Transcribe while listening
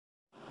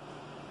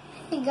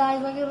Hey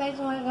guys, welcome back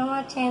to my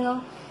grandma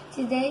channel.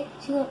 Today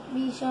she'll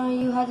be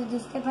showing you how to do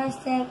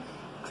step-by-step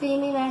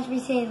creamy mashed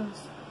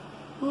potatoes.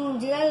 Do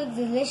that look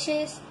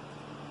delicious?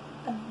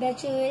 I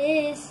bet you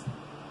it is.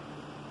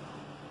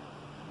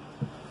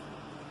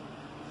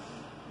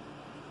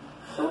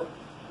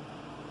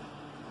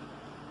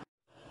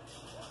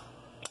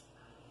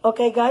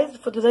 Okay guys,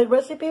 for today's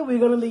recipe we're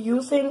going to be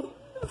using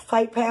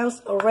 5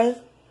 pounds of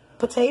red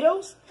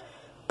potatoes.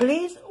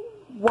 Please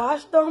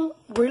wash them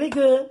really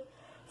good.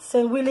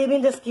 Since we're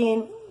leaving the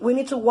skin, we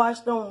need to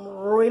wash them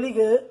really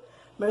good.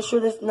 Make sure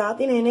there's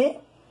nothing in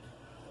it.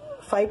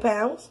 5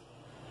 pounds.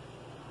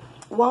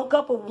 1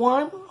 cup of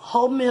warm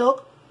whole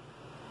milk.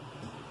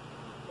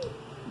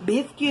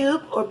 Beef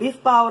cube or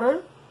beef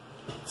powder.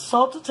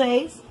 Salt to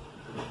taste.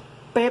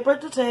 Pepper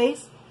to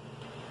taste.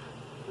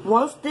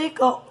 1 stick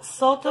of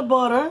salted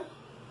butter.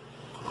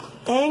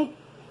 And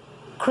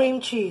cream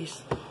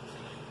cheese.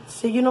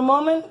 See you in a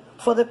moment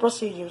for the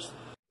procedures.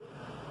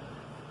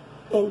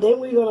 And then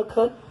we're going to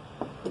cut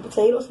the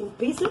potatoes in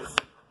pieces.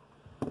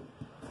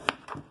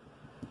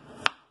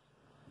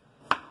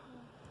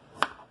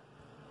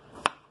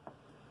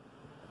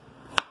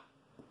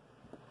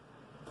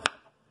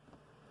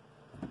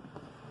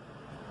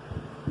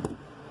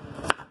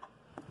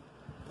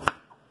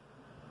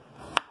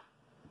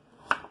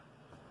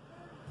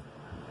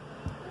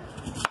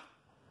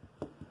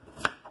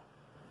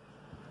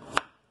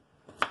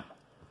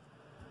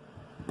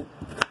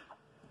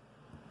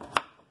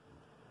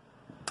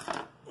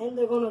 And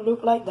they're going to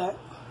look like that.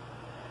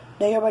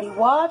 They already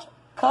washed,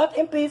 cut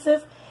in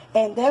pieces,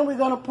 and then we're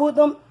going to put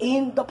them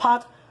in the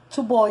pot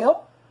to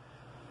boil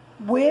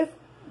with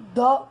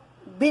the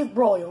beef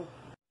broil.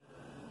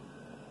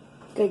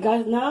 Okay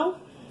guys, now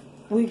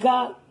we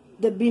got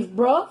the beef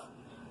broth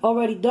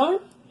already done.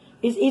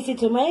 It's easy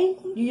to make.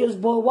 You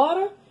just boil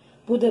water,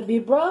 put the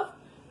beef broth,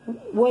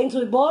 wait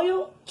until it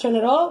boil, turn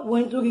it off,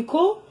 wait until it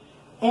cool,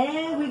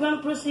 and we're going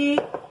to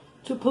proceed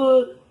to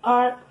put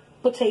our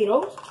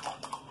potatoes.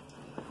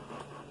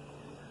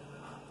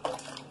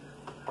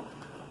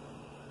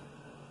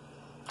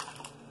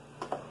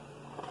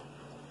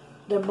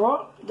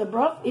 The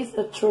broth is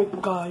a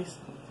trick, guys.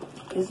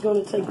 It's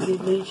gonna take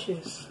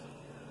delicious.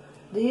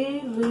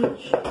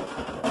 Delicious.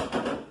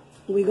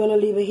 We're gonna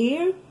leave it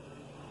here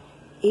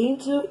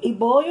until it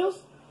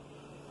boils.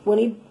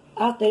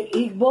 After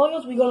it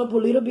boils, we're gonna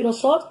put a little bit of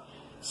salt.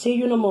 See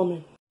you in a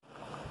moment.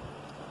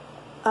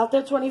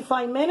 After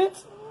 25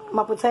 minutes,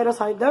 my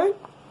potatoes are done.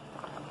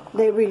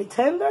 They're really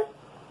tender.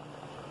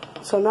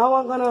 So now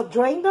I'm gonna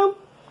drain them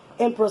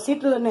and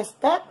proceed to the next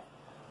step,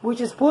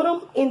 which is put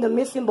them in the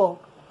mixing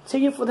bowl. See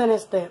you for the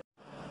next step.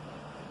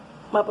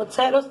 My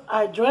potatoes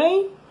are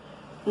drained.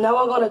 Now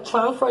I'm going to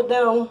transfer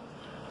them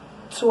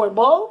to our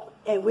bowl,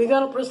 and we're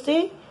going to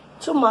proceed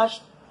to mash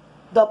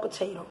the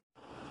potato.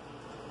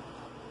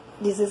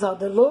 This is how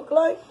they look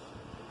like.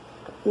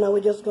 Now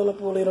we're just going to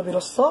put a little bit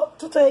of salt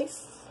to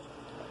taste.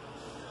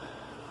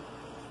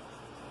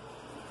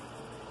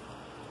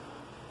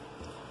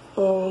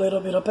 A little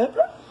bit of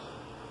pepper.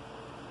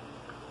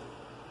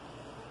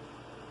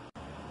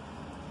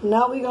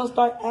 Now we're going to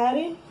start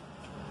adding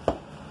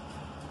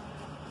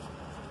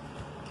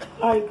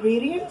our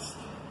ingredients.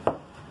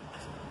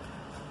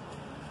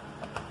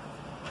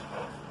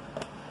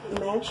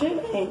 Matching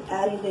and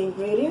adding the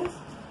ingredients.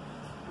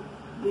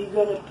 We're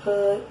going to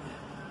put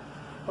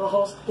a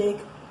whole stick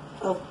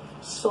of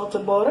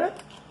salted butter.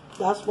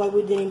 That's why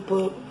we didn't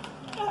put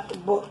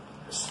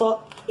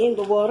salt in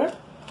the water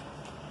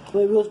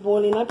when we was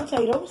boiling our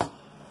potatoes.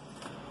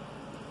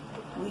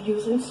 We're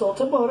using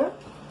salted butter.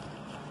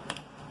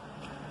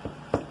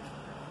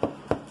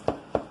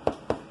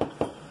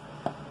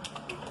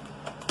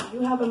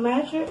 You have a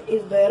masher,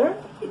 it's better.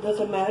 It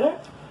doesn't matter.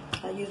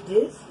 I use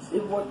this.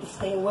 It works the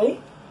same way.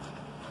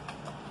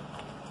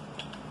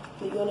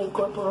 We're going to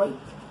incorporate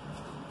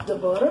the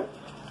butter.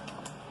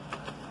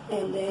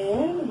 And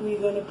then we're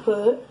going to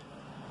put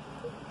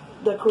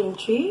the cream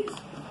cheese.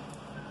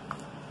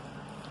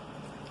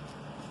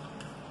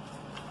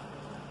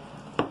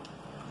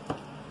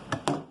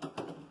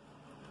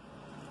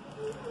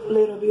 A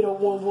little bit of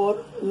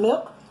warm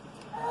milk.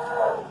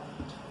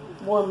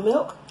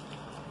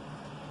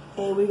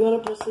 And we're going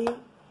to proceed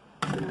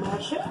to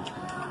mash it.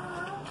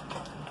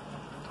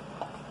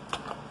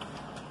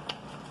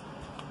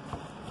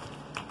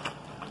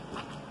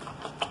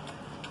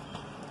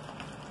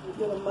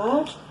 We're going to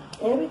mash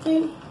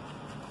everything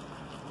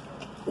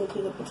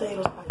until the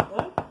potatoes are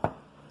done.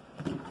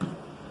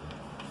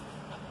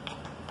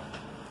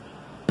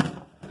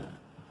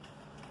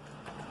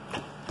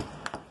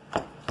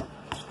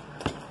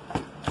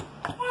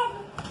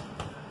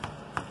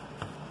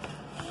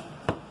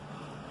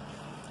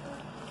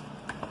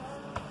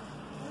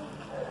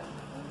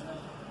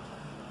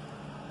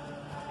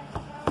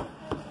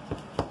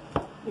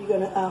 We're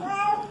going to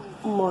add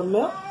more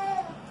milk.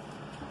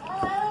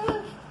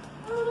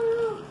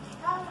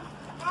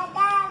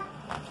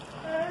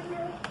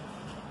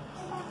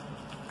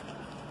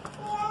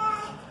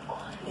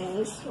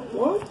 And so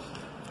on.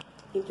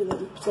 Until the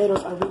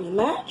potatoes are really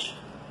mashed.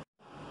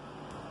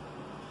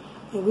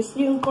 And we're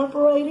still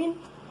incorporating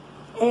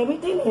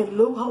everything, and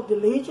look how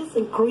delicious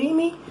and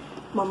creamy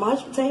my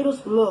mashed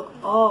potatoes look.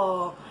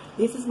 Oh,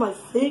 this is my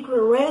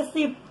secret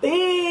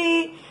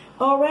recipe.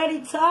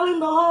 Already telling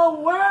the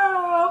whole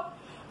world.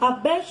 I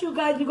bet you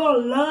guys you're gonna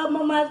love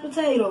my mashed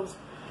potatoes.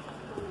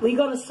 We're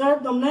gonna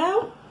serve them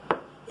now,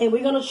 and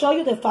we're gonna show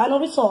you the final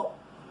result.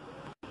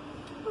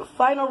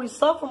 Final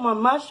result for my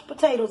mashed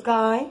potatoes,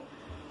 guys.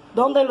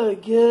 Don't they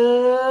look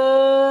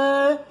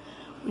good?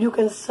 You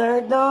can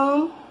serve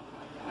them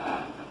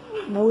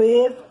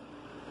with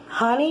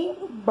honey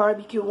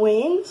barbecue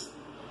wings.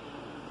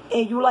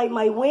 And you like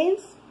my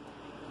wings?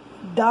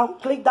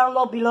 Click down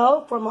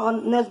below for my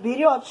next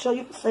video. I'll show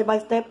you step by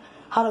step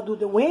how to do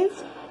the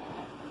wings.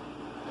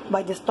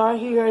 By the start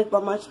here is my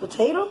mashed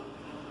potato.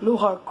 Look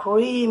how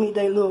creamy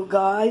they look,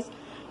 guys.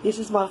 This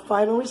is my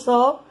final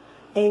result.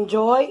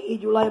 Enjoy.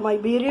 If you like my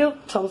video,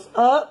 thumbs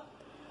up.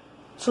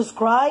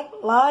 Subscribe,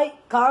 like,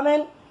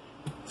 comment.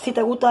 Si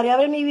te gustaría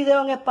ver mi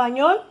video en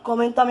español,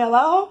 coméntame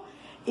abajo.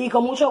 Y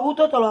con mucho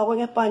gusto te lo hago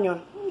en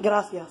español.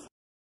 Gracias.